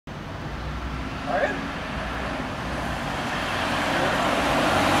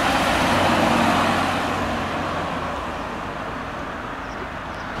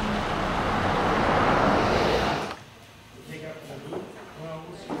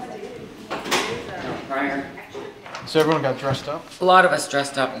prior. So everyone got dressed up? A lot of us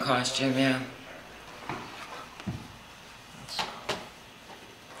dressed up in costume, yeah.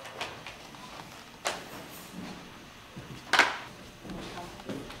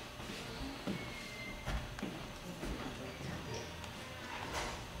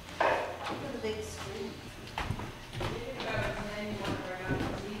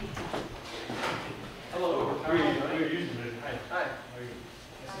 Hello, how are you? How are you using it? Hi. Hi. How are you?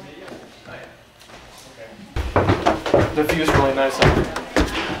 Nice to meet you. Hi. Okay. The view's really nice up here.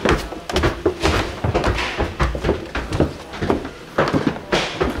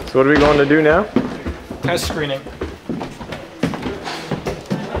 So what are we going to do now? Test screening.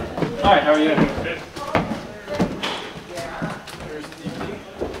 Hi, how are you? Good.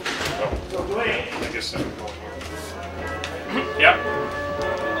 Oh, wait. I guess I'm going here. Yep.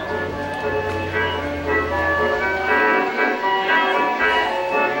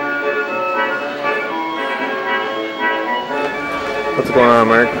 What's going on,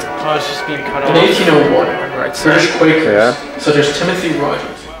 Mark? Oh, it's just being cut off. In 1801, Right, British Quakers, Yeah. such as Timothy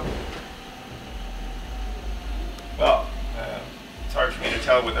Rogers. Well, it's hard for me to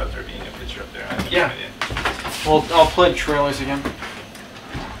tell without there being a picture up there. Yeah. Well, I'll play trailers again.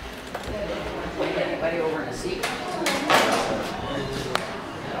 Anybody over in a seat?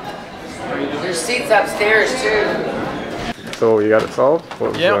 There's seats upstairs too. So you got it solved?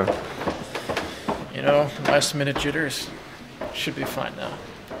 What was Yeah. the- You know, last minute jitters. Should be fine now.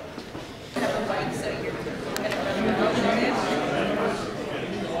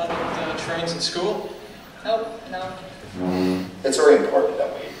 Trains in school? Oh, no. It's very important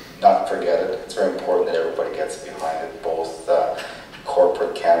that we not forget it. It's very important that everybody gets behind it, both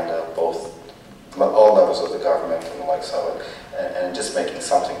corporate Canada, both all levels of the government and the likes of it, and just making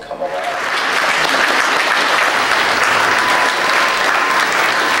something come around.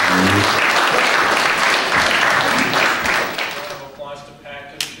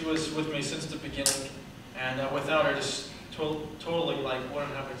 She was with me since the beginning, and without her, just totally like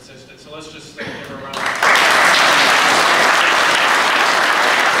wouldn't have existed. So let's just give her a round.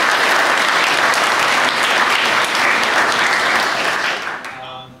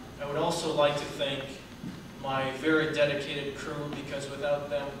 I would also like to thank my very dedicated crew, because without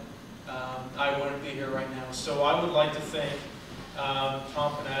them, I wouldn't be here right now. So I would like to thank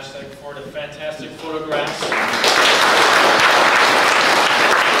Tom Panastek for the fantastic photographs.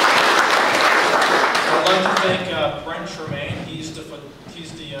 I'd like to thank Brent Tremaine. He's the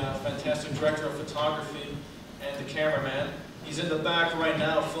fantastic director of photography and the cameraman. He's in the back right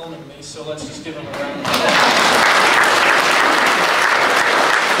now filming me, so let's just give him a round of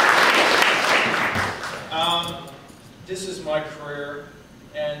applause. This is my career,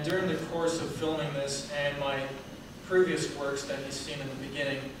 and during the course of filming this and my previous works that you've seen in the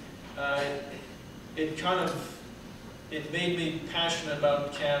beginning, it made me passionate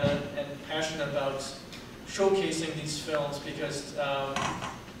about Canada and passionate about showcasing these films, because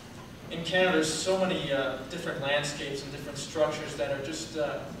in Canada there's so many different landscapes and different structures that are just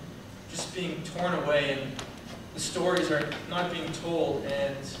being torn away, and the stories are not being told,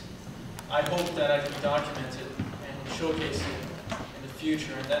 and I hope that I can document it and showcase it in the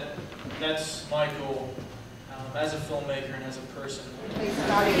future, and that's my goal as a filmmaker and as a person.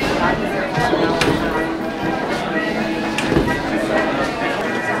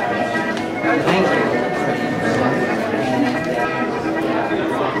 Thank you.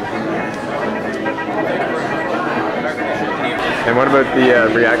 And what about the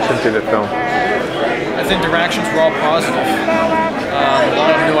reaction to the film? I think the reactions were all positive. A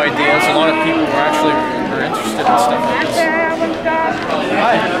lot of new ideas. A lot of people were interested in stuff like this.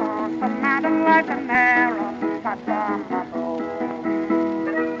 Hi.